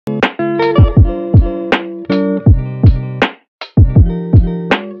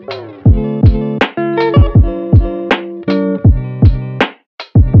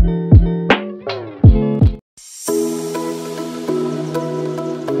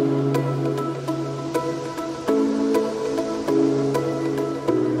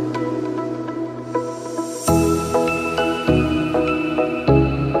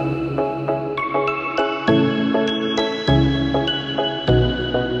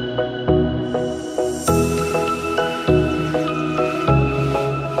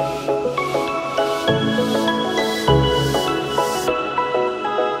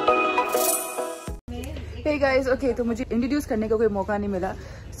तो मुझे इंट्रोड्यूस करने का कोई मौका नहीं मिला।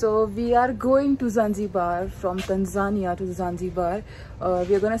 So we are going to Zanzibar from Tanzania to Zanzibar।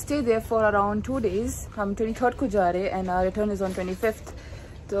 We are gonna stay there for around 2 days। हम 23rd को जा रहे हैं and our return is on 25th।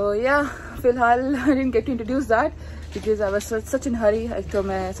 तो या फिलहाल I didn't get to introduce that because I was such इन हरी। एक तो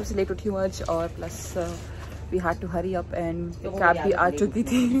मैं सबसे लेट उठी हूँ आज और plus we had to hurry up and cab भी आ चुकी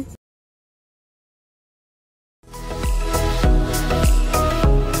थी।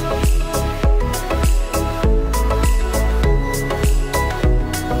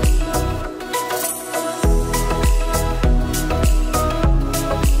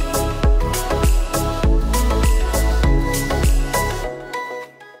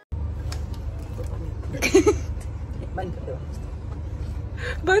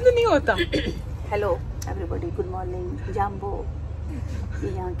 बंद नहीं होता। Hello everybody, good morning. जाम्बो ये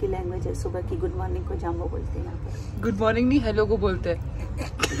यहाँ की लैंग्वेज है। सुबह की गुड मॉर्निंग को जाम्बो बोलते हैं यहाँ पर। गुड मॉर्निंग नहीं, हेलो को बोलते हैं।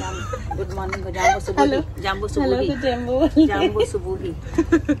 गुड मॉर्निंग को जाम्बो सुबह, जाम्बो सुबह, जाम्बो सुबह।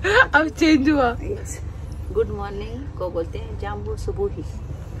 अब चेंज हुआ। गुड मॉर्निंग को बोलते हैं जाम्बो सुबह।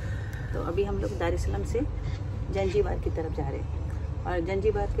 तो अभी हम लोग दार इस्लाम से जंजीबार की तरफ जा रहे हैं और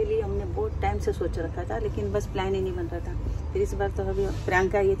जंजीबार के लिए हमने बहुत टाइम से सोच रखा था लेकिन बस प्लान ही नहीं बन रहा था। फिर इस बार तो अभी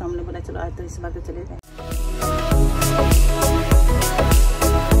प्रियंका आई है तो हमने बोला चलो आज तो इस बार तो चले जाए।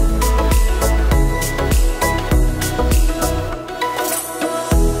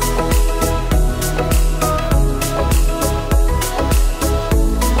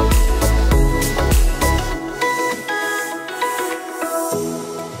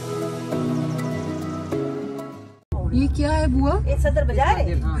 ये क्या है बुआ? ये सदर बाजार है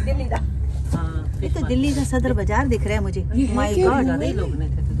दिल्ली का। ये तो दिल्ली का सदर बाजार दिख रहा है मुझे। माय गॉड,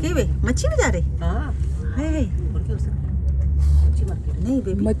 के वे मच्छी बाजार है। हां है मच्छी मार्केट नहीं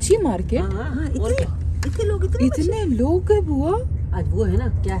बेबी, मच्छी मार्केट। हां इतने लोग इतने लोग है बुआ। आज वो है ना,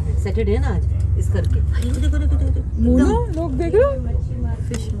 क्या है, सैटरडे है ना आज, इस करके। देखो मोना लोग देख रहे हो।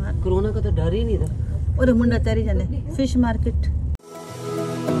 फिश मार्केट, कोरोना का तो डर ही नहीं था। और मुंडा तेरी जाने फिश मार्केट।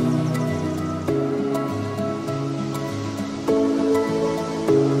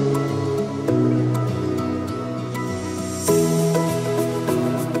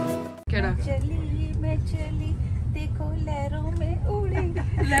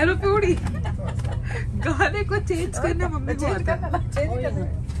 लहरों पे उड़ी। गाने को चेंज करना मम्मी को आता है।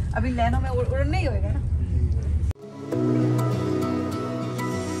 अभी लहरों में उड़ नहीं होएगा ना।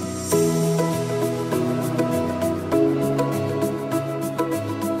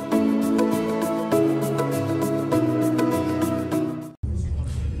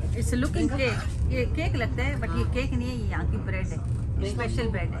 It's looking cake. ये केक लगता है बट ये केक नहीं है, ये यहाँ की ब्रेड है, स्पेशल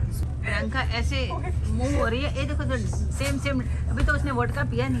ब्रेड है। प्रियंका ऐसे मुंह हो रही है। ये देखो तो सेम अभी तो उसने वोडका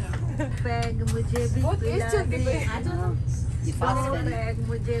पिया नहीं है। पैग मुझे भी पिला दे, पैग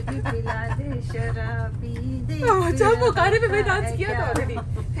मुझे भी पिला दे, शराबी दे। चल वो गाने पे मैं डांस किया था ऑलरेडी।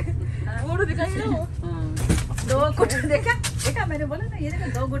 वो तो दिखाई ना वो। 2 घुट देखा मैंने बोला ना, ये देखो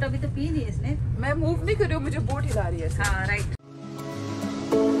 2 घुट अभी तो पी नहीं इसने। मैं मूव नहीं कर रही हूँ, मुझे बोट हिला रही है। हाँ right.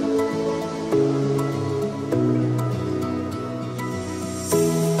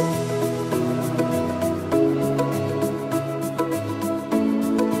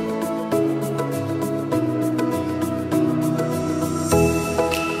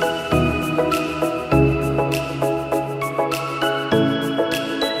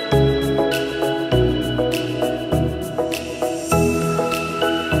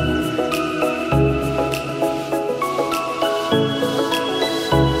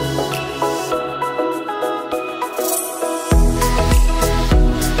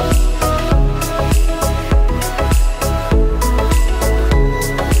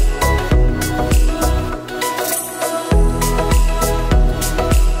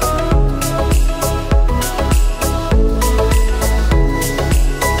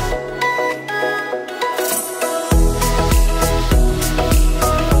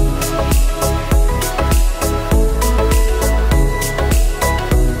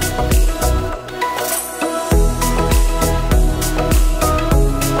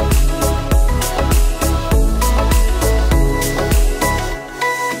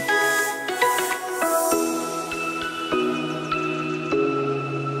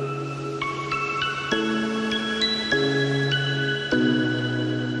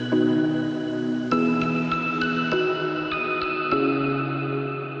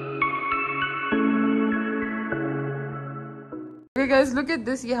 Okay guys, look at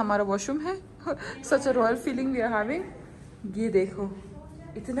this. ये हमारा वॉशरूम है। Such a royal feeling we are having. ये देखो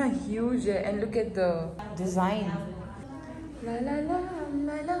इतना huge है and look at the design. La la la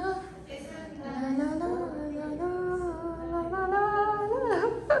la la la la la la la la la.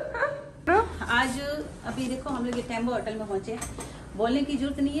 आज अभी देखो हम लोग ये टेम्बो होटल में पहुंचे। बोलने की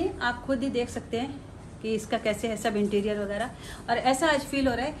जरूरत नहीं है, आप खुद ही देख सकते हैं कि इसका कैसे है सब इंटीरियर वगैरह। और ऐसा आज फील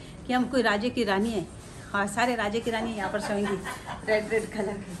हो रहा है कि हम कोई राजे की रानी है। हाँ, सारे राजे की रानी यहाँ पर सोएंगी रेड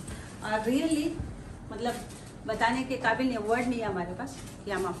कलर की। और रियली मतलब बताने के काबिल नहीं, वर्ड नहीं है हमारे पास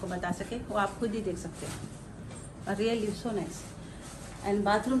कि हम आपको बता सके, वो आप खुद ही देख सकते हैं। और really so nice. And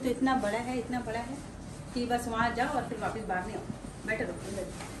bathroom तो इतना बड़ा है कि बस वहाँ जाओ और फिर वापस बाहर नहीं आओ, बैठे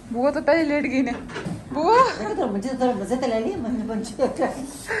रहो। वो तो पहले लेट गई ने वो मुझे तो मजे तो ले लिए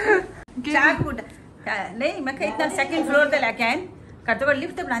चार फुट नहीं, मैं इतना सेकंड फ्लोर पे लेके आए करते कर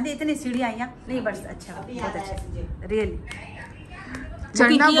लिफ्ट बना दी, इतनी सीढ़ियाँ आई नहीं। बस अच्छा, बहुत अच्छा रियली।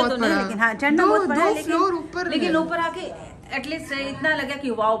 चढ़ना बहुत बड़ा, लेकिन हाँ चढ़ना बहुत बड़ा है, लेकिन ऊपर आके एटलीस्ट इतना लगा कि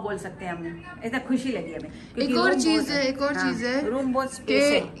वाव बोल सकते हैं हमने, इतना खुशी लगी हमें। एक और चीज है रूम बहुत स्पेस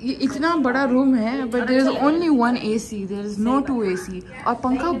है, ये इतना बड़ा रूम है but there is only one AC, there is no to AC. और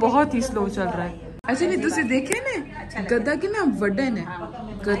पंखा बहुत ही स्लो चल रहा है। अच्छा नहीं तुझे देखे ने गद्दा की ना वडन है,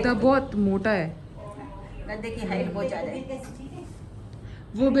 गद्दा बहुत मोटा है, गद्दे की हाइट बहुत ज्यादा है।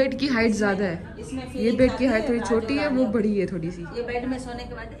 वो बेड की हाइट ज्यादा है, ये बेड की हाइट थोड़ी छोटी है, वो बड़ी है थोड़ी सी। ये बेड में सोने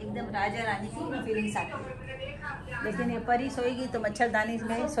के बाद एकदम राजा रानी की फीलिंग्स आती है। लेकिन ये परी सोएगी तो मच्छरदानी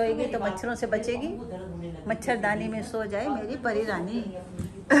में सोएगी तो मच्छरों से बचेगी। मच्छरदानी में सो जाए मेरी परी रानी,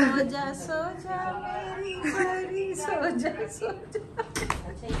 सो जा मेरी परी, सो जा।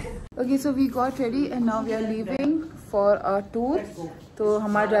 Okay so we got ready and now we are leaving for our tour. तो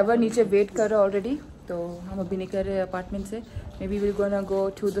हमारा ड्राइवर नीचे वेट कर रहा है ऑलरेडी, तो हम अभी निकल रहे हैं अपार्टमेंट से। May be will gonna go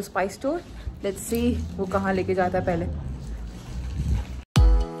to the spice store, let's see वो कहाँ लेके जाता है पहले।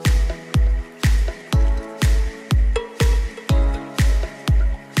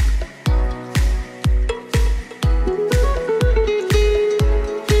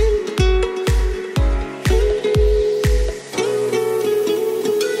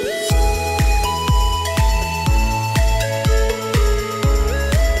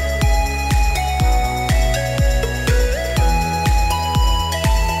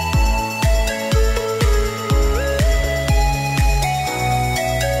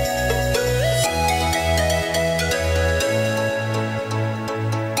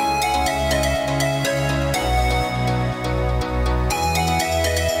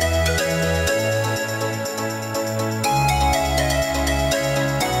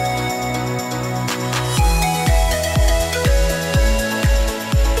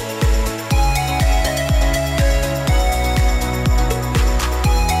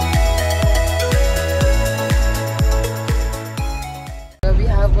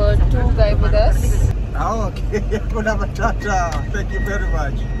 Thank you very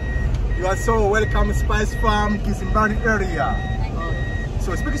much. You are so welcome, Spice Farm, Kisimbani area.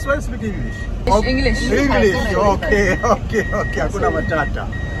 So speak Swahili, speak English. English. Okay. Hakuna matata.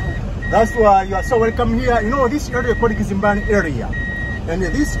 That's why you are so welcome here. You know this area called Kisimbani area, and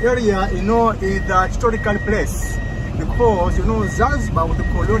this area, you know, is the historical place because you know Zanzibar was the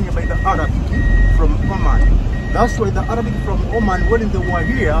colony by the Arabic from Oman. That's why the Arabic from Oman, when they were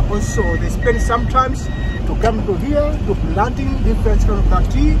here, also they spend sometimes to come to here to planting different kind of the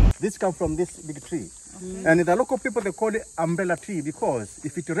tree. This come from this big tree. And the local people, they call it umbrella tree because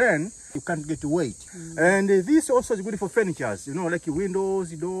if it rain, you can't get weight. And this also is good for furniture, you know, like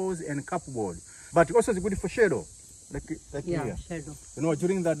windows, doors, and cupboard. But also is good for shadow, like here. Shadow. You know,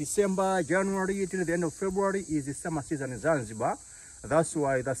 during the December, January till the end of February is the summer season in Zanzibar. That's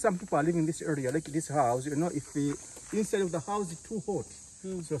why that some people are living in this area, like this house. You know, if the inside of the house is too hot,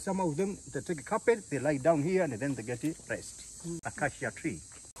 so some of them they take a carpet, they lie down here, and then they get it rest. Acacia tree.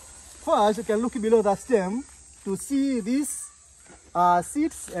 First, you can look below the stem to see these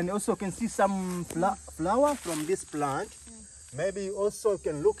seeds, and also can see some flower from this plant. Maybe also you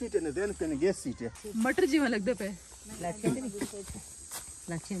can look it and then you can guess it. मटर जीवन लगता पे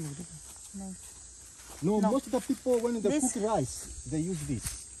No, most of the people when they cook rice, they use this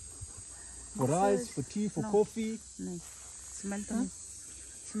for rice, for tea, for coffee. नहीं,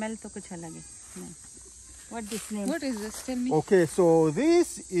 smell तो कुछ अलग है। नहीं, what this name? What is this? Tell me. Okay, so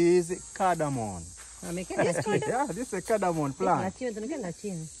this is cardamom. Yeah, this is a cardamom plant. लाची में तो क्या लाची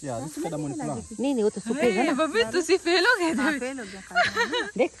है? Yeah, this is cardamom plant. नहीं वो तो सूखेगा ना। बब्बी तुसी फेल हो गए थे। फेल हो गया।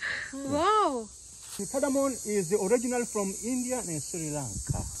 देख। Wow. The cardamom is the original from India and Sri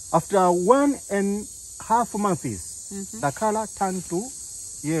Lanka. After 1.5 months, the color turn to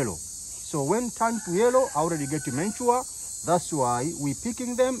yellow. So when turn to yellow, already get mature. That's why we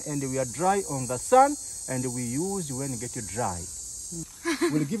picking them and we are dry on the sun, and we use when get dry.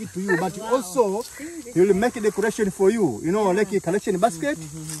 We'll give it to you, but also he will make a decoration for you. You know, like a collection basket.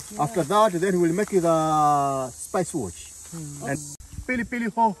 After that, then we will make the spice watch and pili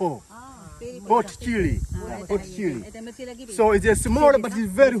pili ho ho. hot chili. Hot chili. ये मिर्ची लगी भी So it's a small, but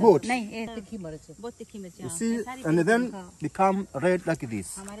it's very hot. नहीं ये तीखी मिर्च है बहुत तीखी मिर्च You see, and then become red like this.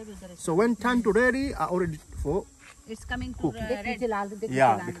 हमारे भी उधर So when time to ready, I already for it's coming to red लाल देख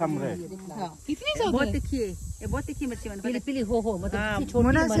yeah, become red. कितनी बहुत ज्यादा तीखी है ये बहुत तीखी मिर्ची बन पीली पीली हो मतलब किसी छोटी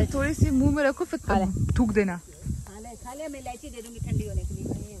मोना से थोड़ी सी मुंह में रखो फिर थूक देना। खा ले मैं इलायची दे दूंगी ठंडी होने के लिए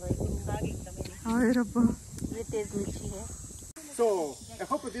खा गई एकदम हाय रब्बा। ये तेज मिर्ची है So I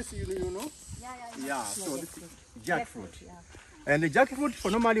hope this you know. Yeah. So this is jackfruit. And the jackfruit for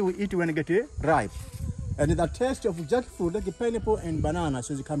normally we eat when it get ripe. And the taste of jackfruit like pineapple and banana.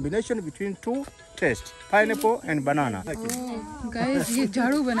 So it's a combination between two tastes, pineapple and banana. Guys ये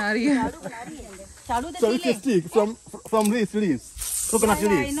झाड़ू बना रही है। झाड़ू So it's a stick from these leaves, coconut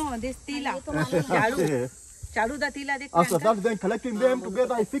I leaves. know this tila झाड़ू दा tila देख After that, then collecting them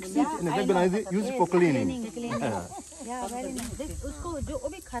together, I fix it and then I use it for cleaning. उसको जो वो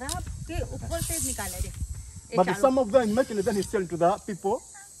भी खराब के ऊपर से निकाले थे But some of them making it, then he sell to the people.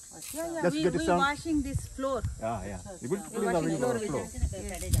 Just get we some. washing this floor Yeah. You will clean the floor.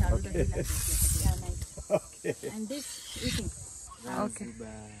 Okay. and this eating Okay.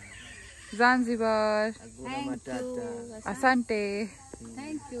 Zanzibar. thank you Asante.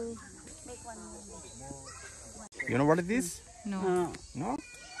 thank you You know what it is? No. No?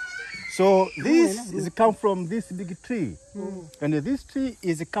 So this is come from this big tree. And this tree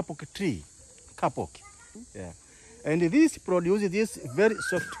is a kapok tree. Kapok. Yeah. And this produces this very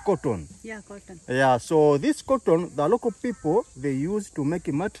soft cotton. yeah cotton Yeah, so this cotton, the local people, they use to make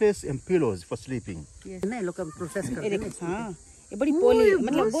a mattress and pillows for sleeping. मैं लोग का process ये करते देख हाँ ये बड़ी पोली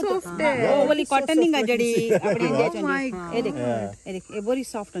मतलब बहुत soft है। वो वाली कॉटन नहीं है जड़ी अपने इंडिया Oh my ये देख ये बड़ी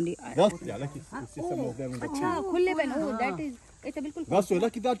सॉफ्ट होंगी That's, yeah, like you see some of them in the tree. अच्छा खुले बन oh that is ये तो बिल्कुल That's why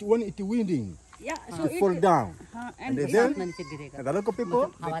like that when it winding, yeah so it fall down. हाँ And and then नीचे गिरेगा the local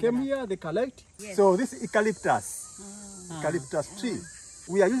people, they came here, they collect. So this eucalyptus tree,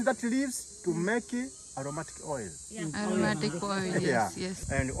 we are using that leaves to make aromatic oil. Aromatic oil. Yeah.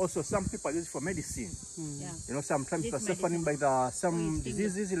 Yes. And also some people use it for medicine. yeah You know, sometimes people are suffering by some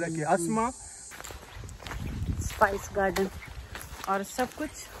diseases like asthma. Spice garden और सब कुछ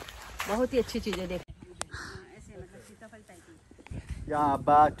बहुत ही अच्छी चीजें देख Yeah,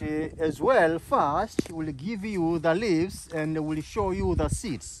 but as well, first we'll give you the leaves and we'll show you the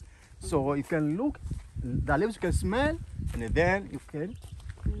seeds. So you can look, the leaves you can smell, and then you can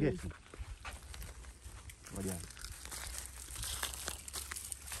get. Oh, yeah.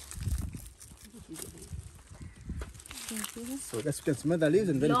 So that's you can smell the leaves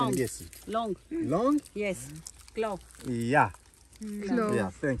and then you Long. can guess it. long Long? yes clove Yeah. Clove. Yeah,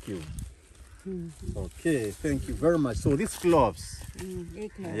 thank you. Okay, thank you very much. So these cloves,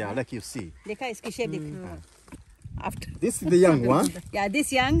 एक clove yeah, like you see. देखा इसकी shape देख after This is the young one. yeah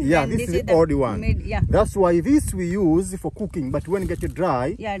this young Yeah, and this is the old one. mid yeah That's why this we use for cooking, but when it gets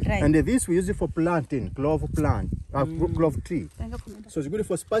dry, yeah dry and this we use it for planting, clove plant, clove tree. So it's good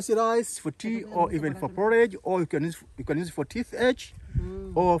for spicy rice, for tea, or even for porridge, or you can use it for teeth ache,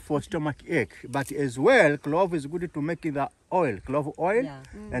 or for stomach ache. But as well, clove is good to make the oil, clove oil,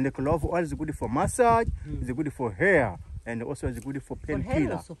 and the clove oil is good for massage, it's good for hair, and also it's good for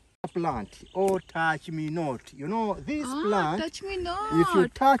painkiller. also. Plant, oh touch me not. You know this plant. Touch me not. If you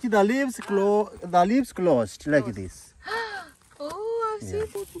touch the leaves, closed like this. Oh, I've seen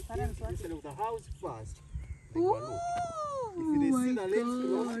it. Listen of the house first. Oh If they see the leaves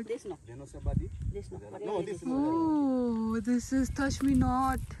closed, this no they know somebody. this no No, this is Oh, this is touch me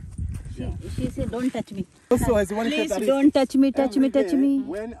not. she said don't touch me also as one please said, don't touch me touch me touch me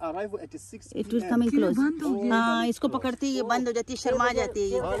When arrival at 6 it will come in close बंद हो गया। हाँ इसको पकड़ती है ये बंद हो जाती है शर्मा जाती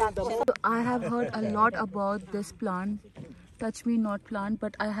है ये So I have heard a lot about this plant, touch me not plant,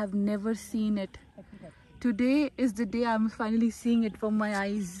 but I have never seen it. Today is the day I'm finally seeing it from my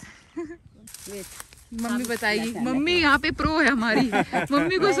eyes. wait mummy बताएगी, mummy यहाँ पे pro है हमारी,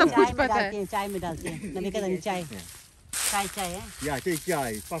 mummy को सब कुछ पता है। चाय में डालते हैं नबी का चाय चाय है Yeah, take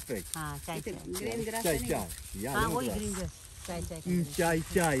chai, perfect. हाँ चाय ग्रीन ग्रास Chai. Yeah, हाँ वही lemongrass. ग्रीन ग्रास चाय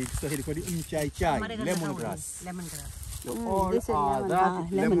Chai. So he call it chai. Lemongrass. Lemon grass So all this is are lemon,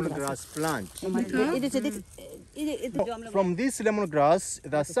 that lemongrass. lemongrass plant. it From this lemongrass,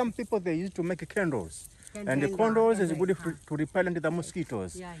 there are some people they use to make candles. And the candles is good to repellent the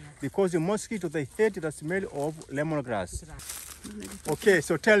mosquitoes. Because the mosquitoes, they hate the smell of lemongrass. Okay,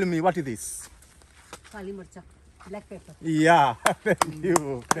 so tell me, what is this? काली मिर्चा black pepper Yeah,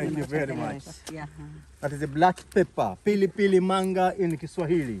 thank you very much. That is a black pepper, pili manga in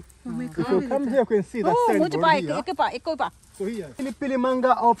Kiswahili. If you come here, you can see that signboard here. So here, pili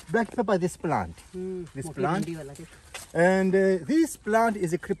manga of black pepper, this plant. This plant. And this plant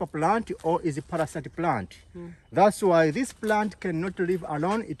is a creeper plant or is a parasite plant. That's why this plant cannot live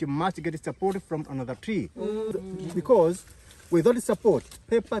alone. It must get support from another tree. Because without support,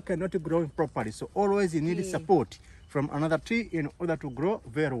 pepper cannot grow properly. So always you need support from another tree in order to grow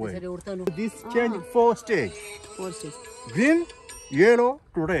very well. This change 4 stages. 4 stages. Green, yellow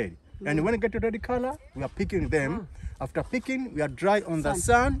to red. And when you get to red color, we are picking them. After picking, we are dry on the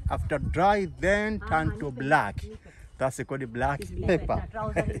sun. After dry, then turn to black. That's called black pepper.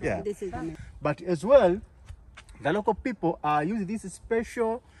 Yeah. But as well, the local people are using this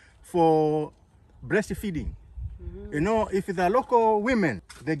special for breastfeeding. You know, if the local women,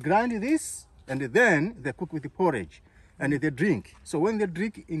 they grind this and then they cook with the porridge and they drink. So when they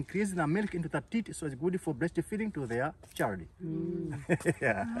drink, increase the milk into the teeth, so it's good for breastfeeding to their child.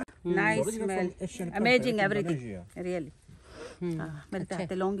 Yeah. Nice smell. Amazing everything. Really. मेरे तो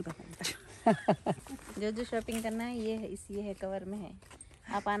हाथे लौंगी पसंद जो shopping करना है ये है cover में है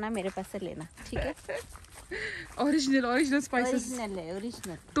आप आना मेरे पास से लेना ठीक है ओरिजिनल स्पाइसेस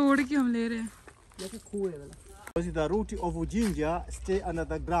ओरिजिनल तोड़ के हम ले रहे हैं जैसे खूह है वाला. Because the root of ginger stay under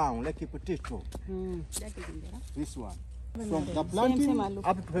the ground like a potato. This one. From the planting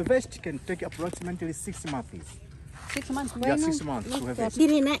up to harvest can take approximately 6 months. 6 months. Yeah, 6 months to harvest.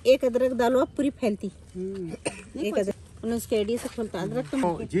 फिर है ना एक अदरक डालो आप पूरी फैलती. एक अदरक उसके एडी से खोलता अदरक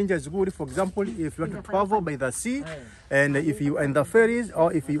तो. Ginger is good, for example, if you want to travel by the sea, and if you are in the ferries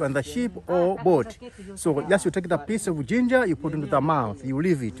or if you are on the ship or boat. So just you take the piece of ginger, you put it into the mouth, you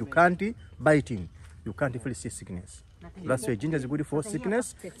leave it, you can't bite it. You can't feel sickness. That's why ginger is good for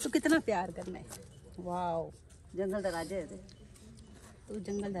sickness. तो कितना प्यार करना है. Wow जंगल दराजे है तो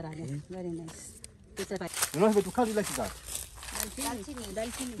जंगल दराजे. Very nice. You know how to cut it like that?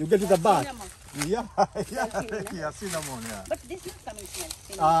 दालचीनी. You get to the back. Yeah, cinnamon. Yeah. But this is coming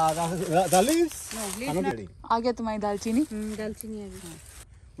smell. The leaves. No, are leaves not not. ready. आ गया तुम्हारी दालचीनी. दालचीनी है.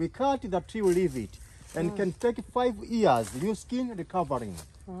 We cut the tree, we leave it, and can take 5 years. New skin recovering.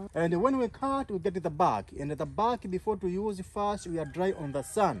 And when we cut, we get the bark. And the bark, before to use first, we are dry on the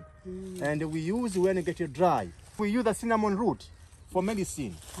sun. And we use when it gets dry. We use the cinnamon root for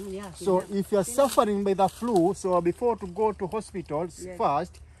medicine. So if you are suffering by the flu, so before to go to hospitals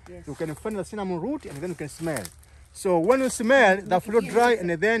first, you can find the cinnamon root and then you can smell. So when you smell, the flu dry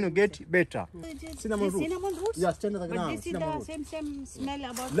and then you get better. Cinnamon root. Cinnamon roots? Yeah, stand on the But ground. this is the same smell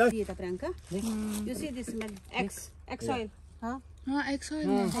about Priyanka. You see this smell? X oil. Huh? हाँ एक्सोइल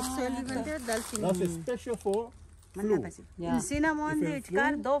X oil बनते हैं दालचीनी. That's a special for flu. Cinnamon ਦੇ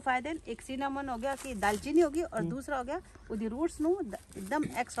ਵਿਚਕਾਰ 2 फायदे. एक cinnamon हो गया कि दालचीनी होगी और दूसरा हो गया उदी रूट्स नु एकदम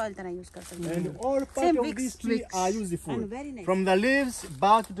एक्स ऑयल तरह यूज कर सकते हैं. And all parts of this tree are useful. And very nice. From the leaves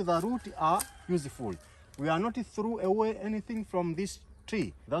back to the root are useful. We are not throw away anything from this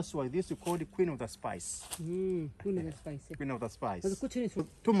tree. That's why this is called queen of the spice. Queen of the spice. Queen of the spice. तो कुछ नहीं.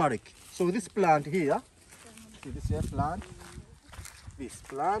 Turmeric. So this plant here, see this here plant, this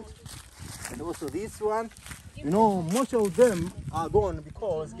plant, and also this one. You know, most of them are gone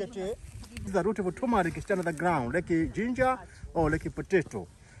because the root of turmeric is under the ground, like a ginger or like a potato.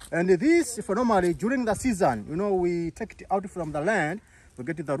 And this, for normally during the season, you know, we take it out from the land, we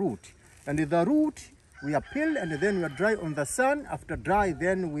get the root. And the root, we are peel and then we are dry on the sun. After dry,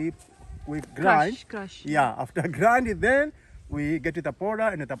 then we grind. Crush. Yeah, after grind, then we get the powder,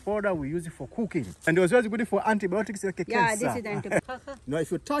 and the powder we use it for cooking. And it was very good for antibiotics like Yeah, cancer. this is the antibiotic. Now,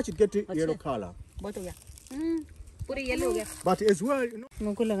 if you touch it, get a yellow color. बहुत हो गया. पूरे yellow हो गया. But as well, you know.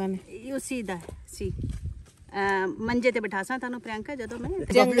 मुझको लगाने. You see that? See. मंजे ते बैठासा था ना प्रियंका जब मैं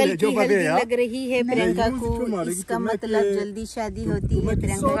जंगल की हल्दी लग रही है प्रियंका को. इसका मतलब जल्दी शादी होती है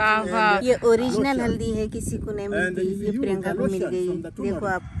प्रियंका. ये ओरिजिनल हल्दी है, किसी को नहीं मिलती. ये प्रियंका को मिल गई. देखो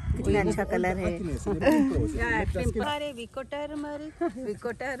आप कितना अच्छा कलर है. विको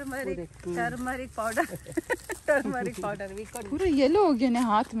टर्मरिक पाउडर पूरा येलो हो गया ना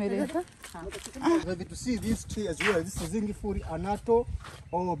हाथ मेरे. To see this tree as well. This is Zingifuri anato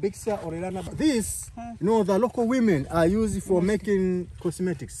or Bixa or Irana. This, you know, the local women are used for making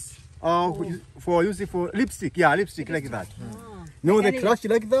cosmetics. For using for lipstick. Yeah, lipstick like that. You know, they crush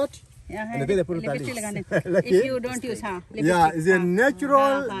it like that. And then they put it on lips. Like if you don't use lipstick. Yeah, it's a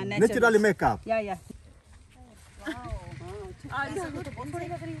natural makeup. Yeah.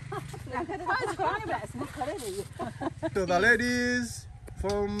 So the ladies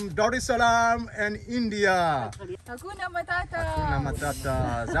from Dar es Salaam and India. Hakuna Matata. Hakuna Matata,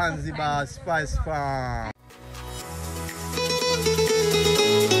 Zanzibar Spice Farm.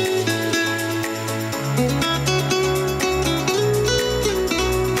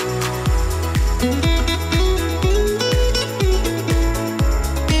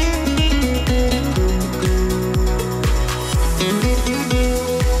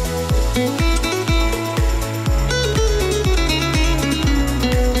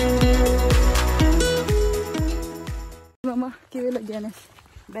 लग गया ना।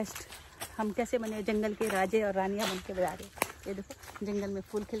 Best. हम कैसे बने जंगल के राजे और रानियां बन के बजा रहे। ये देखो जंगल में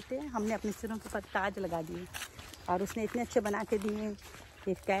फूल खिलते हैं, हमने अपने सिरों के ऊपर ताज लगा दिए और उसने इतने अच्छे बना के दिए।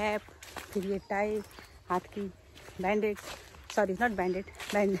 ये कैप, फिर ये टाई, हाथ की बैंडेड, sorry not बैंडेड,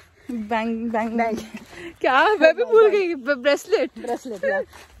 bang bang bang क्या मैं भी भूल गई। ब्रेसलेट या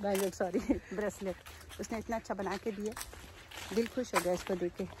बैंडेड, सॉरी ब्रेसलेट। उसने इतना अच्छा बना के दिया, दिल खुश हो गया इसको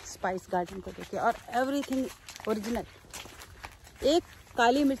देख के, स्पाइस गार्डन को देख के। और एवरीथिंग ओरिजिनल। एक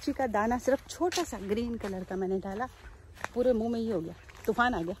काली मिर्ची का दाना सिर्फ छोटा सा ग्रीन कलर का मैंने डाला, पूरे मुंह में ही हो गया,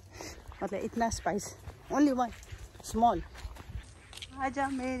 तूफान आ गया। मतलब इतना स्पाइस, ओनली वन स्मॉल। आजा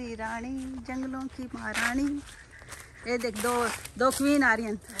मेरी रानी जंगलों की महारानी। ये देख दो क्वीन आ रही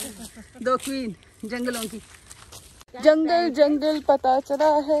हैं, दो क्वीन जंगलों की। जंगल जंगल पता चला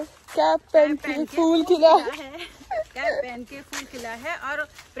है, कैप पहन के फूल खिला है, कैप पहन के फूल खिला है। और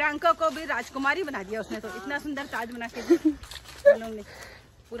प्रियंका को भी राजकुमारी बना दिया उसने, तो इतना सुंदर ताज बना के दिया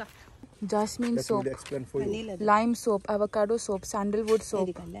पूरा। Jasmine soap, lime soap, avocado soap, sandalwood soap,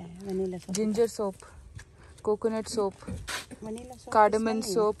 ginger soap, coconut soap, cardamom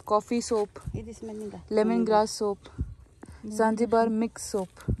soap, coffee soap, lemon grass soap, Zanzibar mix soap.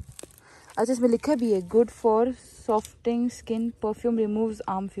 अच्छा इसमें लिखा भी है good for softening skin, perfume removes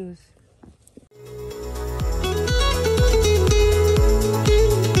arm fuse.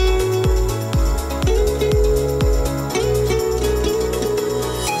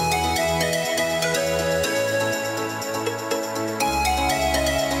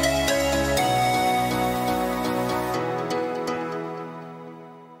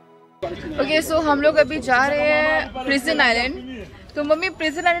 Okay so हम लोग अभी जा रहे हैं प्रिजन आइलैंड। तो मम्मी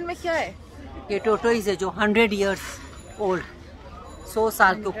प्रिजन आइलैंड में क्या है? ये टोटोइज है जो 100 इयर्स ओल्ड, 100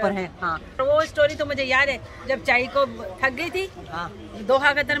 साल के ऊपर है। हाँ वो स्टोरी तो मुझे याद है, जब चाय को थक गई थी। हाँ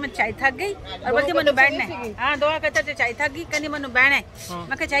दोहा कतर में चाय थक गई और बोलती मनु बैठना है। हाँ दोहा कतर से चाय थक गई, कहीं मनु बैठना है।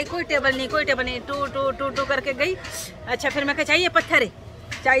 मैं कहा चाय कोई टेबल नहीं, टू टू टू टू करके गई। अच्छा फिर मैं कहा चाय ये पत्थर है,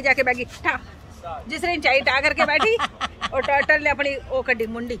 चाय जाके बैठी ठा, जिस दिन चाय टा करके बैठी और टर्टल ने अपनी वो कड्डी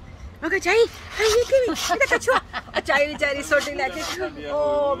मुंडी। मैं कहा चाय चाय बेचारी सोटी लेके।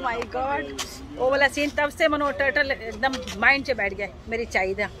 ओ माय गॉड, वो वाला सीन तब से मनो टर्टल एकदम माइंड से बैठ गया। मेरी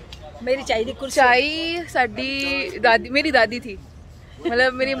चाय दी कुर्सी। चाय साडी दादी, मेरी दादी थी,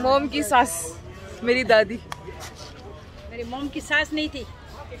 मतलब मेरी मोम की सास, मेरी दादी। मेरी मोम की सास नहीं थी,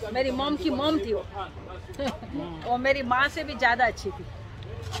 मेरी मोम की मोम थी वो। वो मेरी माँ से भी ज्यादा अच्छी थी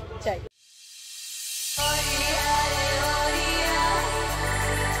चाय।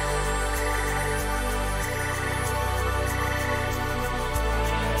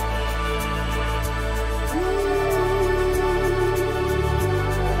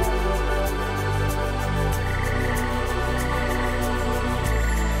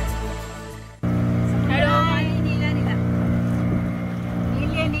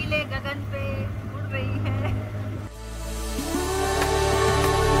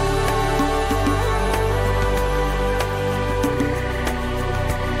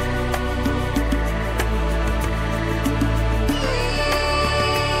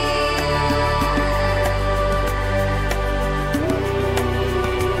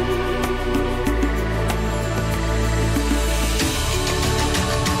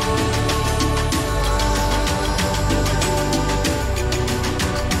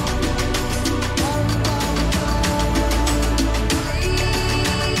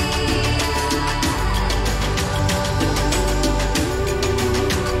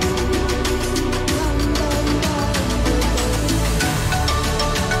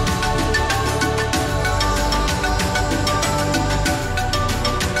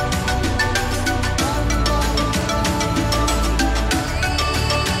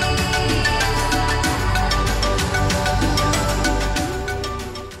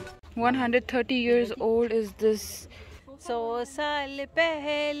 $130 years old is this. 100 साल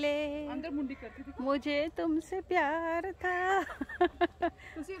पहले मुझे तुमसे प्यार था,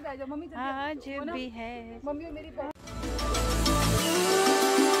 आज भी है। मम्मी मेरी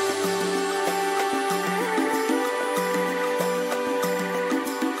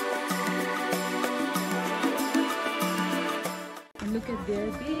look at their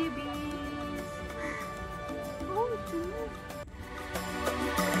babies. Oh, cute.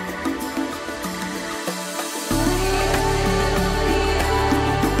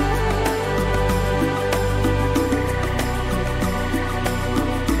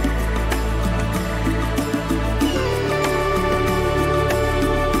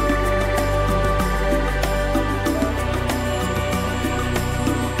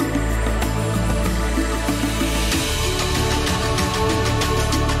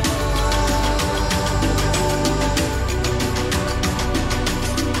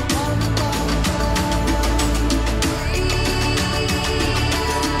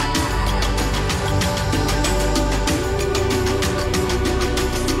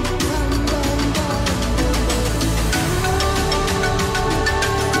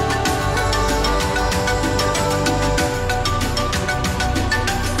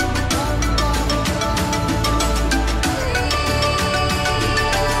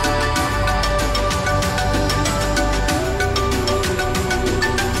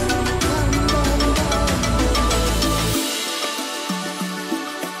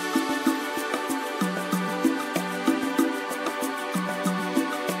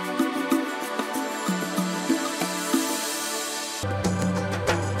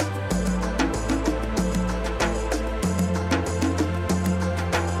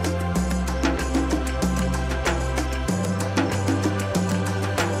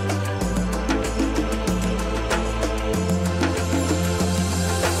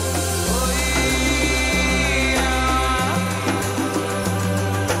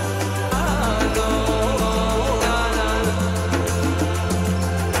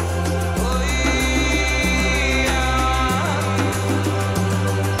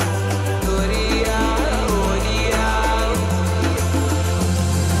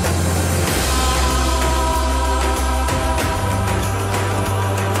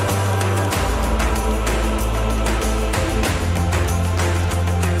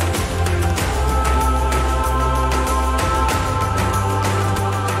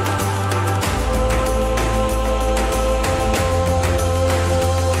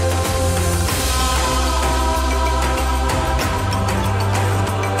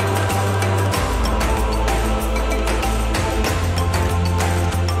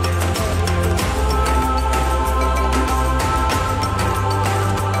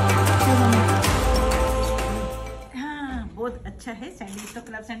 हाँ बहुत अच्छा है सैंडविच। तो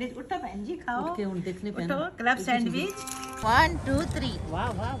क्लब सैंडविच उठो बहन जी खाओ। उठ के उन देखने पे उठो क्लब सैंडविच 1 2 3। वाह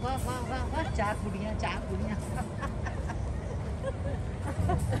वाह वाह वाह वाह वाह, चार गुड़िया चार गुड़िया।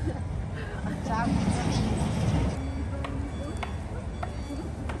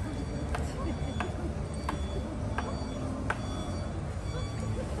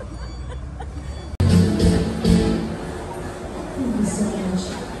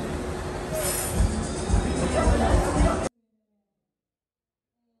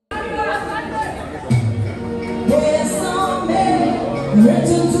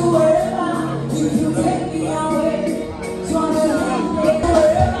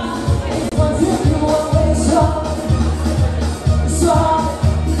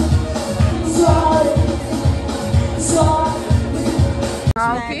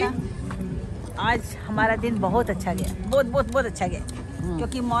 आज हमारा दिन बहुत अच्छा गया, बहुत बहुत बहुत अच्छा गया।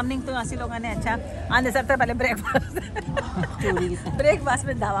 क्योंकि मॉर्निंग तो ऐसे लोगों ने अच्छा आने से पहले ब्रेकफास्ट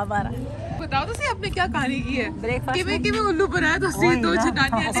में धावा मारा। बताओ तो सही आपने क्या कहानी की है? ब्रेकफास्ट में उल्लू बनाया तो दो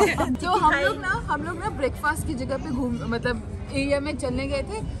जनानियां से। जो हम लोग ना ब्रेकफास्ट की जगह पे मतलब एरिया में चलने गए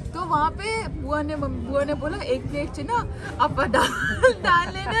थे, तो वहाँ पे बुआ ने बोला एक प्लेट से ना आप डाल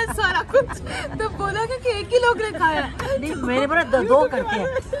लेना सारा कुछ। तो बोला कि एक ही लोग ने खाया। नहीं मेरे पर दो करते हैं,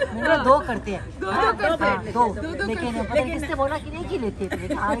 मेरे दो करते हैं, दो। लेकिन किसने बोला कि नहीं की लेते हैं?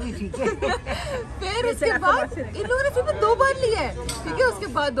 ठीक है। फिर उसके बाद इन लोगों ने फिर 2 बार लिया है, ठीक है। उसके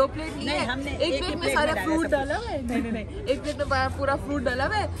बाद 2 प्लेट लिए। एक प्लेट में सारे फ्रूट डाला है, नहीं एक प्लेट में पूरा फ्रूट डाला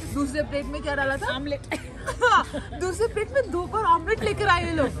है। दूसरे प्लेट में क्या डाला था? ऑमलेट। दूसरे प्लेट में 2 बार ऑमलेट लेकर आए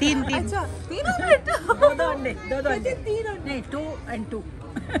ये लोग। 3 अच्छा 3 ऑमलेट। 2 अंडे 3 नहीं 2 and 2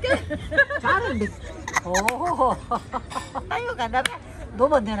 4 अंडे। ओह नहीं होगा ना, 2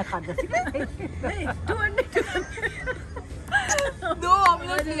 बंदे ने खा दिया। 2 अंडे 2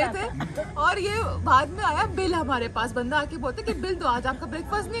 ऑमलेट लिए थे। और ये बाद में आया बिल हमारे पास। बंदा आके बोलते कि बिल तो आज आपका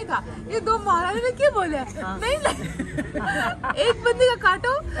ब्रेकफास्ट नहीं था। ये 2 महारानी ने क्या बोला? नहीं एक बंदे का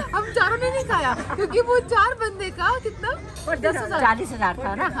काटो, हम चारों ने नहीं खाया क्योंकि वो 4 बंदे का कितना 40,000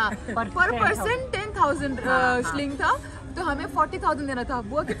 था ना। हाँ, पर पर्सन 10,000 शिलिंग था। तो हमें 40,000 देना था।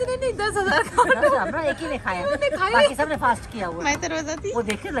 बुआ कितने? नहीं 10,000 का। एक ही ने खाया, बाकी सबने फास्ट किया हुआ। मैं तो रोजा थी। वो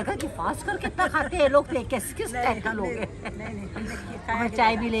देखने लगा कि फास्ट कर कितना खाते हैं लोग, किस टाइप का लोग हैं।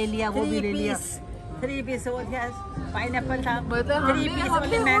 चाय भी ले लिया, वो भी ले लिया। 3 पीस हो गया, पाइनएप्पल था, मतलब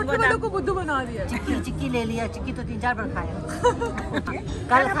हमने मैंगो को बुद्धू बना दिया। चिक्की ले लिया, चिक्की तो 3-4 बार खाया।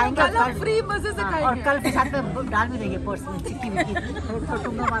 कल खाएंगे, कल फ्री मजे से खाएंगे। और कल के साथ में डाल भी देंगे पर्स में चिक्की विक्की। तो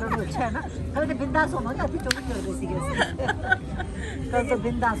टुंगा मारो तो अच्छा है ना। कल तो बिंदास हो मगर अभी चौकी कर रही थी। कल तो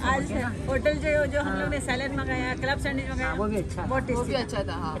बिंदास हो गया। होटल जो हम लोग ने सैलेड मंगाया, क्लब सैंडविच मंगाया, वो भी अच्छा, बहुत टेस्टी अच्छा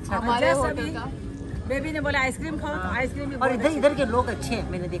था। हमारे होटल का। बेबी ने बोला आइसक्रीम खाओ, तो आइसक्रीम भी। और इधर के लोग अच्छे हैं,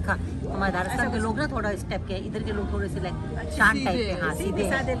 मैंने देखा। हमारे राजस्थान के लोग ना थोड़ा स्टेप के, इधर के लोग थोड़े से लाइक शांत टाइप के। हाँ सीधे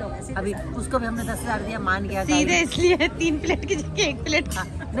सादे लोग। अभी उसको भी हमने 10,000 दिया, मान गया। सीधे इसलिए 3 प्लेट की जगह 1 प्लेट।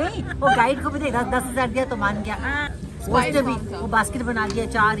 नहीं वो गाइड को भी 10,000 दिया तो मान गया। उसने भी वो बास्केट बना दिया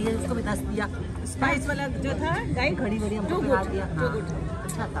 4, ये उसको भी 10 दिया। स्पाइस वाला जो था गाइड घड़ी हमको बना दिया।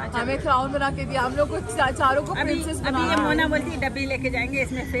 अच्छा था। हमें क्राउन बना के दिया। हम लोग को चारों को प्रिंसेस बना। अभी ये मोना बोलती है डब्बी लेके जाएंगे,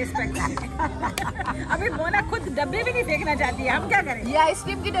 इसमें फेस पैक। अभी मोना खुद डब्बी भी नहीं फेंकना चाहती है, हम क्या करें? ये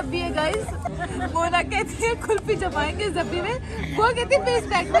आइसक्रीम की डब्बी है गाइस। मोना कहती है कुल्फी जमाएंगे इस डब्बी में, वो कहती है फेस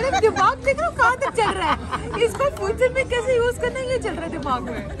पैक। मेरे दिमाग देख लो कहाँ तक चल रहा है। इसको फ्यूचर में कैसे यूज करना है ये चल रहा है दिमाग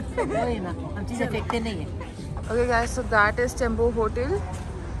में। वही ना, हम चीजें फेंकते नहीं है। Okay guys, so that is Tembo Hotel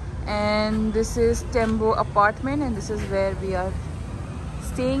and this is Tembo apartment and this is where we are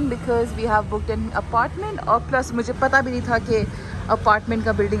staying because we have booked an apartment और plus मुझे पता भी नहीं था कि apartment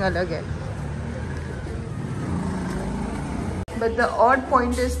का building अलग है. But the odd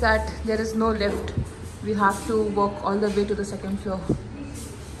point is that there is no lift. We have to walk all the way to the 2nd floor.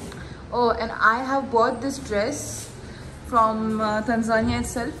 Oh, and I have bought this dress from Tanzania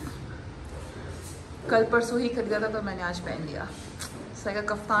itself. कल परसों ही खरीदा था तो मैंने आज पहन लिया। It's like a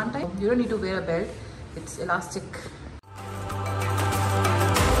kaftan type. You don't need to wear a belt. It's elastic.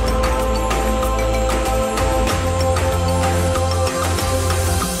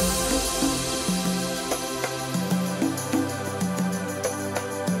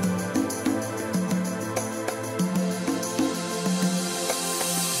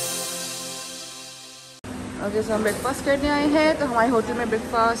 Okay, so हम ब्रेकफास्ट करने आए हैं। तो हमारे होटल में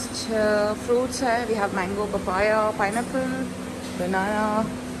ब्रेकफास्ट फ्रूट्स है। We have mango, papaya, pineapple, banana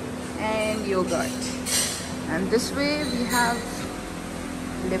and yogurt. And this way we have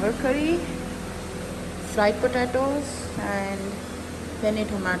liver करी, fried potatoes and Penney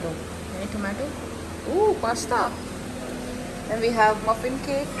tomato, ooh, pasta. Then we have muffin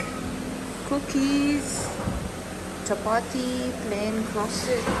cake, cookies, chapati, plain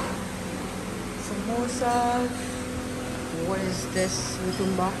crusted, samosa. What is this?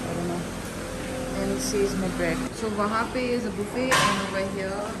 Mutumba? I don't know. And sesame bread. So wahan pe is a buffet, and over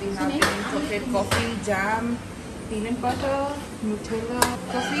here we have chocolate coffee, jam, peanut butter, Nutella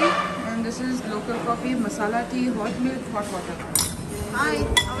coffee, and this is local coffee, masala tea, hot milk, hot water. Hi,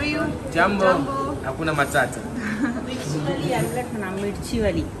 how are you? Jambo. Hakuna matata. मिर्ची वाली omelette बना, मिर्ची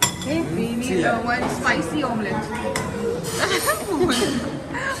वाली. We need one spicy omelette.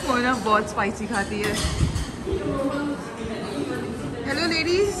 Mona बहुत spicy खाती है. Hello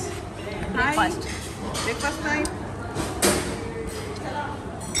ladies. Hi. Breakfast time.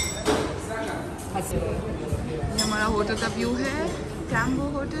 ये हमारा होटल का व्यू है. Tempo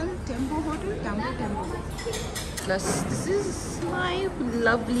Hotel. Plus this is my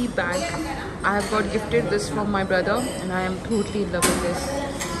lovely bag. I have got gifted this from my brother and I am totally in love with this.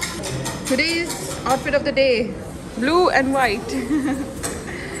 Today's outfit of the day, blue and white.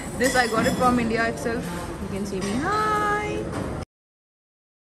 This I got it from India itself. You can see me. Hi.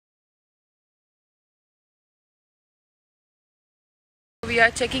 We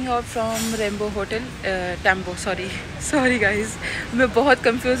are checking out from Rainbow Hotel, Tempo. Sorry guys, मैं बहुत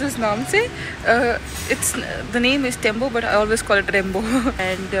confused इस नाम से. The name is Tempo, but I always call it Rainbow.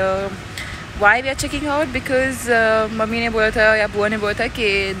 And why we are checking out? Because mummy ने बोला था या बुआ ने बोला था कि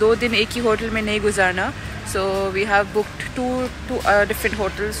 2 दिन एक ही होटल में नहीं गुजारना. So we have booked two different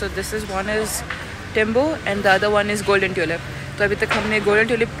hotels. So this is one is Tempo and the other one is Golden Tulip. तो अभी तक हमने Golden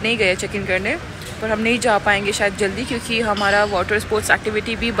Tulip नहीं गए चेक इन करने, पर हम नहीं जा पाएंगे शायद जल्दी क्योंकि हमारा वाटर स्पोर्ट्स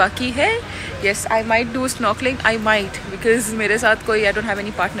एक्टिविटी भी बाकी है. Yes, I might do snorkelling, I might, because मेरे साथ कोई I don't have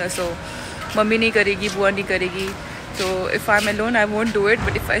any partner. So mummy नहीं करेगी, बुआ नहीं करेगी. तो if I am alone I won't do it,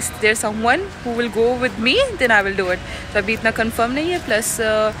 but if there someone who will go with me then I will do it. तो अभी इतना कंफर्म नहीं है. Plus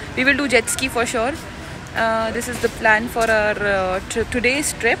we will do jet ski for sure. This is the plan for our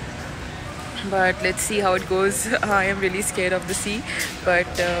today's trip. But let's see how it goes. I am really scared of the sea.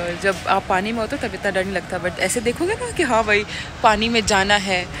 But जब आप पानी में होते हो तब इतना डर नहीं लगता. But ऐसे देखोगे ना कि हाँ भाई पानी में जाना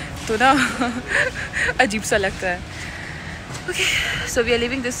है तो ना अजीब सा लगता है. Okay, so we are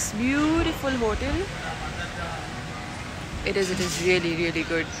leaving this beautiful hotel. It is really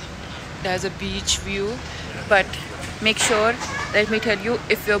good. It has a beach view. But make sure, let me tell you,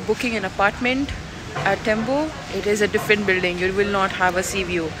 if you're booking an apartment at Tempo, it is a different building. You will not have a sea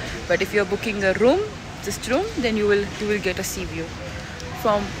view. But if you're booking a room, just room, then you will get a sea view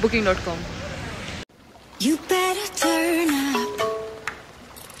from booking.com. You better turn up.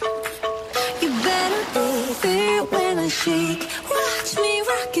 You better be there when I shake. Watch me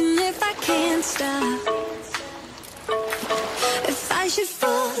rocking if I can't stop. If I should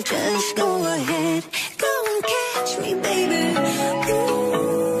fall, just go ahead. Go and catch me, baby. Ooh.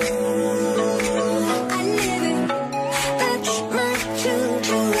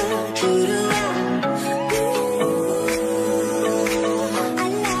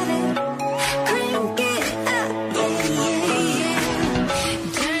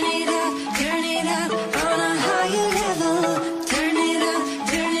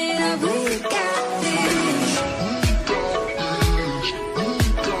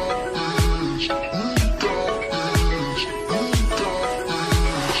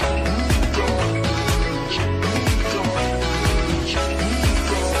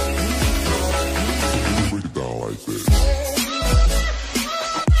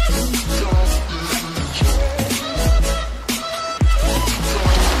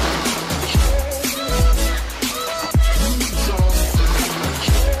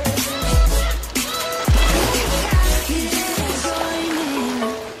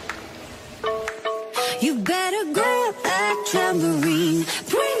 You better grab that tambourine.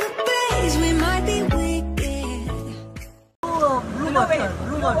 Bring the bass, we might be wicked.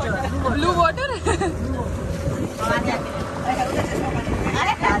 Blue water.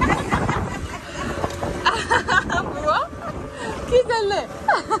 बुआ की कर ले.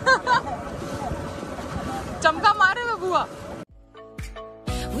 चमका मारे में बुआ.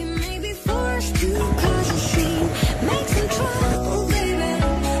 We may be forced to cause a scene, make some trouble, baby.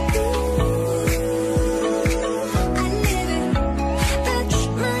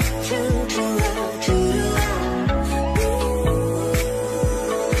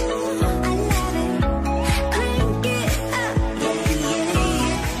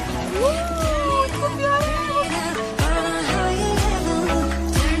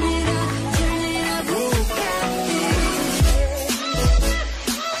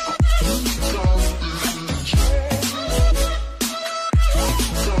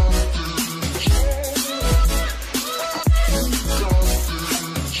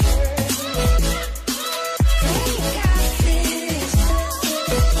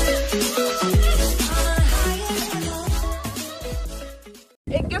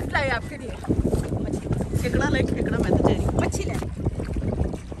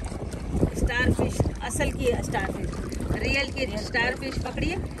 Starfish, असल की स्टारफिश, रियल की स्टारफिश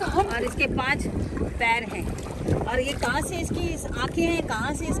पकड़िए। और इसके 5 पैर हैं और ये कहाँ से इसकी आंखें हैं,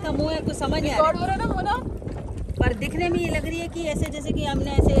 कहाँ से इसका मुंह है, कुछ समझ नहीं आ रहा। पर दिखने में ये लग रही है कि ऐसे जैसे कि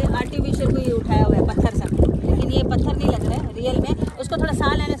हमने ऐसे आर्टिफिशियल कोई उठाया हुआ है पत्थर सा, लेकिन ये पत्थर नहीं लग रहा है रियल में। उसको थोड़ा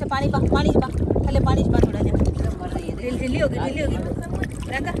साह लेने से पानी थोड़ा जा ढिल्ली होगी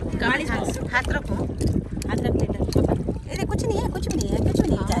प्रियंका, हाथ रखो, हाथ रख बेटा। अरे कुछ नहीं है, कुछ भी नहीं है, कुछ भी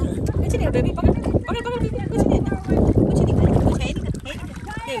नहीं है, कुछ नहीं है बेबी, पकड़ बेबी, कुछ नहीं है, कुछ है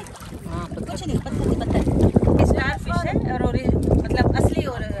कुछ नहीं, पत्थर स्टारफिश है। और मतलब असली,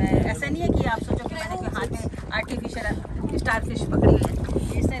 और ऐसा नहीं है कि आप सोचो कि मैंने कोई हाथ में आर्टिफिशियल स्टारफिश पकड़ी हुई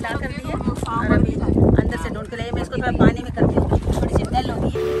है। इसने ला कर दी है और अभी अंदर से ढूंढ के लाइए। मैं इसको थोड़ा पानी में करती हूँ, थोड़ी सी डल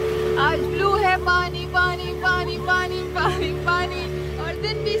होगी। आज ब्लू है, पानी पानी पानी पानी पानी पानी, और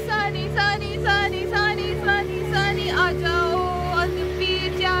दिन भी सानी सानी सानी सानी सानी सानी। आ जाओ और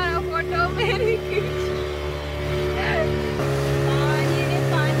प्लीज यार फोटो मेरी खींच।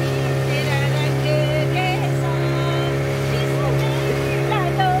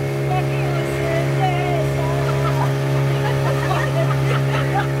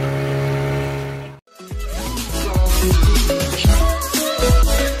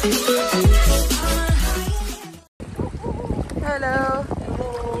 Hello.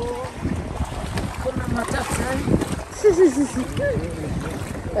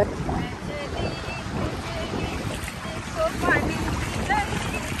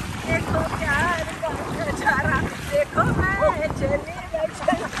 देखो प्यार का नजारा, देखो मैं चली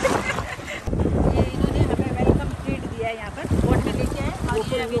ये इन्होंने हमें वेलकम ट्रीट दिया है यहाँ पर, बोट में लेके आए। और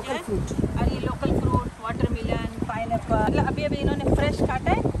ये अभी जो है, और ये लोकल फ्रूट, वाटरमेलन, पाइनएप्पल, मतलब अभी इन्होंने फ्रेश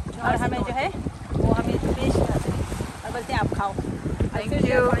काटा है और हमें जो है वो हमें पेश करते हैं और बोलते हैं आप खाओ। Thank you.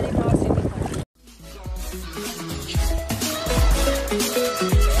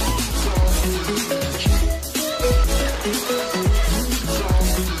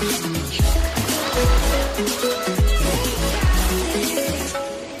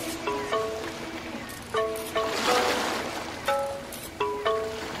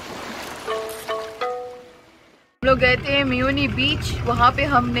 हम लोग गए थे म्यूनी बीच, वहाँ पे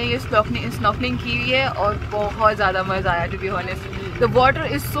हमने ये स्नॉर्कलिंग की हुई है और बहुत ज़्यादा मज़ा आया। To be honest, the water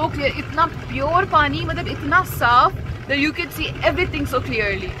is so clear, इतना प्योर पानी, मतलब इतना साफ that you could see everything so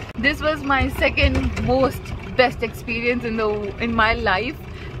clearly. This was my second most best experience in my life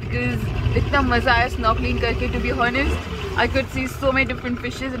because इतना मज़ा आया स्नॉर्कलिंग करके। To be honest, I could see so many different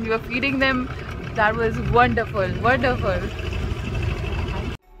fishes and we were feeding them. That was wonderful, wonderful.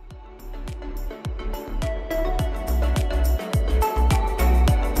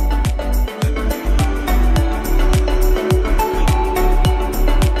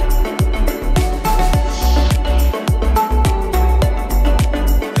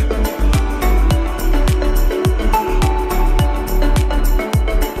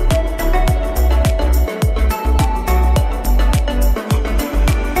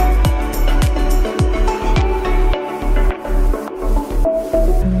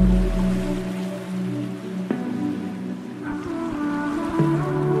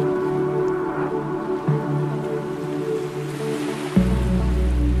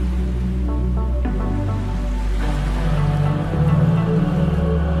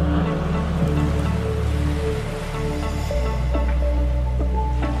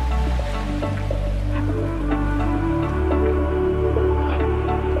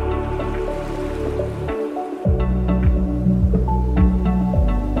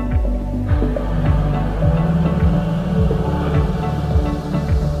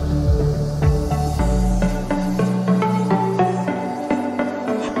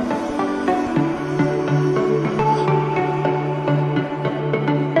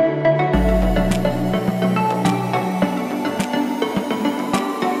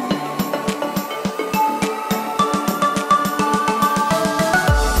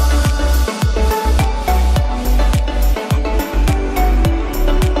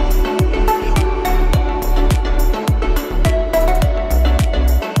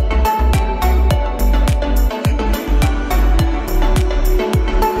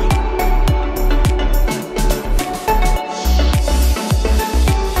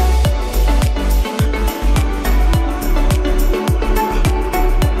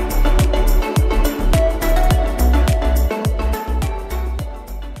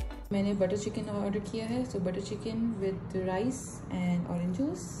 Butter chicken order किया है, सो butter chicken with rice and orange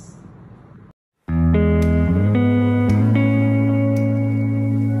juice.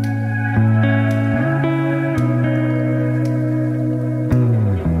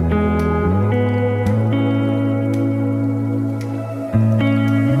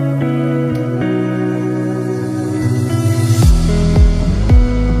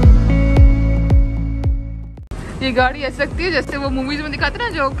 ये गाड़ी ऐसी लगती है जैसे वो मूवीज में दिखाते ना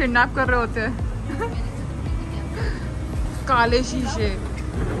जो किडनैप कर रहे होते हैं। काले शीशे,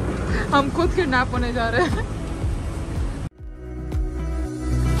 हम खुद किडनैप होने जा रहे हैं।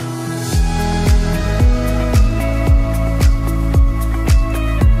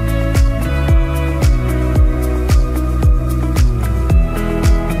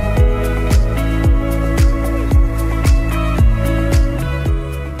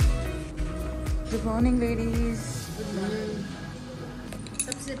 Good morning, ladies.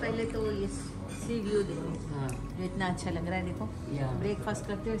 सबसे पहले तो ये सी व्यू देखो, जो इतना अच्छा लग रहा है। देखो ब्रेकफास्ट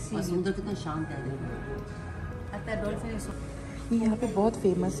करते हुए सी व्यू, कितना शांत है। आता है डॉल्फिन। यहाँ पे बहुत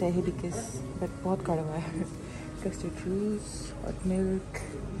फेमस है हिबिस्कस, बट बहुत कड़वा है। Custard juice, hot milk,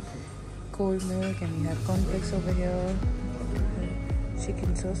 cold milk, and we have cornflakes over here.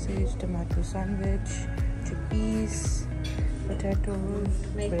 Chicken sausage, tomato sandwich, chickpeas, potatoes,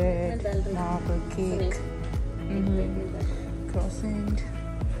 bread, marble cake, croissant,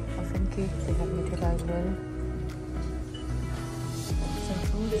 muffin cake. They have Nutella as well. Some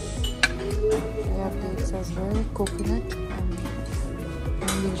fruits. They have dates as well, coconut, and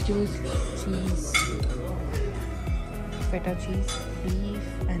vegetables, cheese, feta cheese, beef,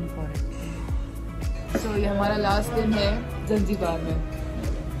 and porridge. So ये हमारा last दिन है ज़ंज़ीबार में।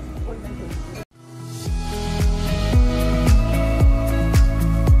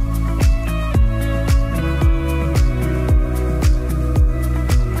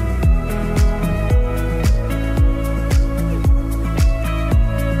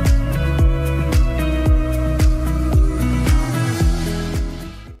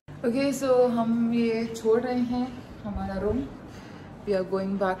 Okay so हम ये छोड़ रहे हैं हमारा room. We are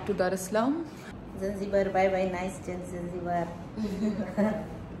going back to दार इस्लाम। Zanzibar, bye bye, nice Zanzibar.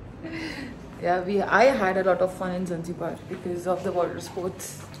 Yeah, I had a lot of fun in Zanzibar because of the water sports.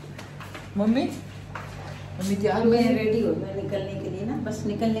 Mummy तैयार मैं रेडी हो, मैं निकलने के लिए ना, बस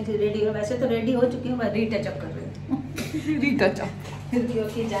निकलने के लिए रेडी हो। वैसे तो रेडी हो चुकी हूँ, बस रीटचअप कर रही हूँ। रीटचअप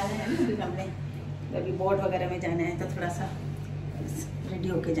क्योंकि जाना है ना, फिर हमने अभी बोर्ड वगैरह में जाना है, तो थोड़ा सा रेडी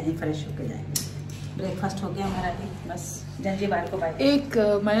होके जाएं, फ्रेश होके जाएं। ब्रेकफास्ट हो गया हमारा भी, बस ज़ंज़ीबार को बाय। एक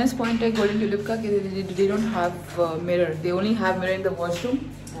माइनस पॉइंट है गोल्डन ट्यूलिप का कि they don't have mirror, they only have mirror in the washroom.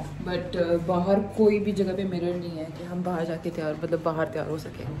 But बाहर कोई भी जगह पे मिरर नहीं है कि हम बाहर जाके बाहर तैयार हो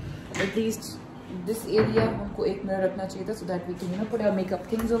सके। एटलीस्ट दिस एरिया हमको एक मिरर रखना चाहिए था, so that we can put our makeup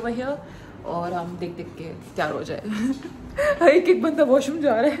things over here और हम देख देख के तैयार हो जाए। एक बंदा वॉशरूम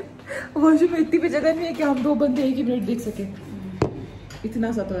जा रहा है, वॉशरूम में इतनी भी जगह नहीं है कि हम 2 बंदे एक ही मिनट देख सकें,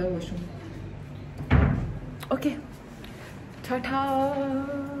 इतना सा तो है वॉशरूम। ओके टाटा।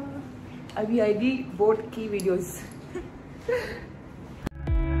 अभी आएगी बोट की वीडियोस।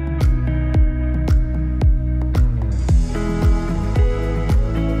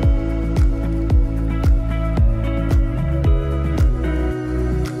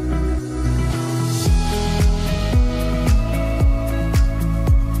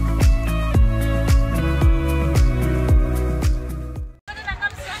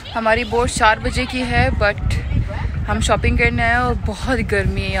 हमारी बोट 4 बजे की है, बट हम शॉपिंग करने आए और बहुत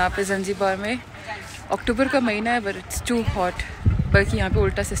गर्मी है यहाँ पे ज़ंज़ीबार में। अक्टूबर का महीना है बट इट्स टू हॉट। बल्कि यहाँ पे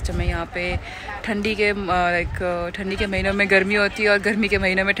उल्टा सिस्टम है, यहाँ पे ठंडी के महीनों में गर्मी होती है और गर्मी के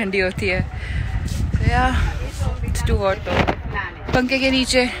महीनों में ठंडी होती है। या इट्स टू हॉट, तो पंखे के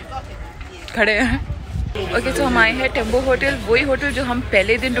नीचे खड़े हैं। ओके तो हम आए हैं टेम्बो होटल, वही होटल जो हम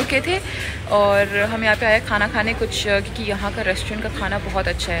पहले दिन रुके थे, और हम यहाँ पे आए खाना खाने कुछ, क्योंकि यहाँ का रेस्टोरेंट का खाना बहुत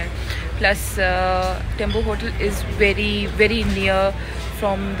अच्छा है। Plus टेम्बो hotel is very very near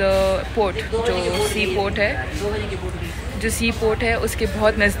from the port, जो सी पोर्ट है, उसके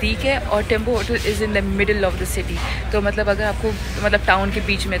बहुत नज़दीक है। और टेम्बो hotel is in the middle of the city, तो मतलब अगर आपको टाउन के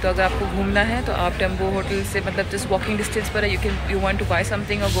बीच में, तो अगर आपको घूमना है तो आप टेम्बो होटल से जस्ट वॉकिंग डिस्टेंस पर है। You want to bye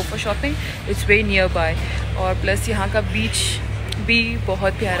something और go for shopping, it's very near by. और प्लस यहाँ का बीच भी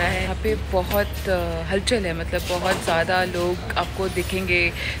बहुत प्यारा है। यहाँ पे बहुत हलचल है, बहुत ज़्यादा लोग आपको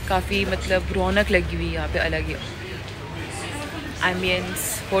दिखेंगे, काफ़ी रौनक लगी हुई है यहाँ पे अलग ही। Ambience,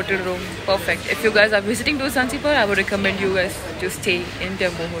 hotel room, perfect. If you guys are visiting to Zanzibar, I would recommend you guys to stay in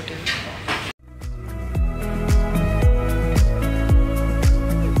Tembo Hotel.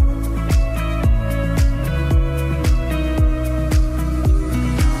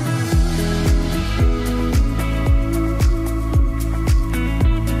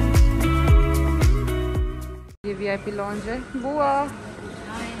 ये VIP lounge है। बुआ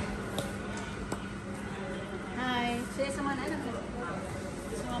हाय, सामान है ना।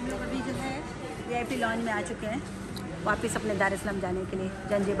 हम लोग अभी जो है VIP लॉन्च में आ चुके हैं, वापस अपने दार इस्लाम जाने के लिए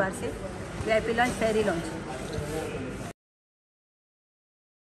ज़ंज़ीबार से। VIP लॉन्च फेरी लॉन्च।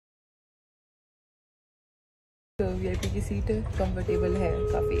 तो वीआईपी की सीट कंफर्टेबल है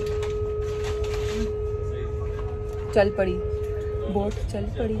काफ़ी। चल पड़ी बोट, चल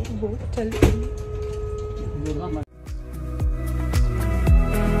पड़ी बोट, चल पड़ी।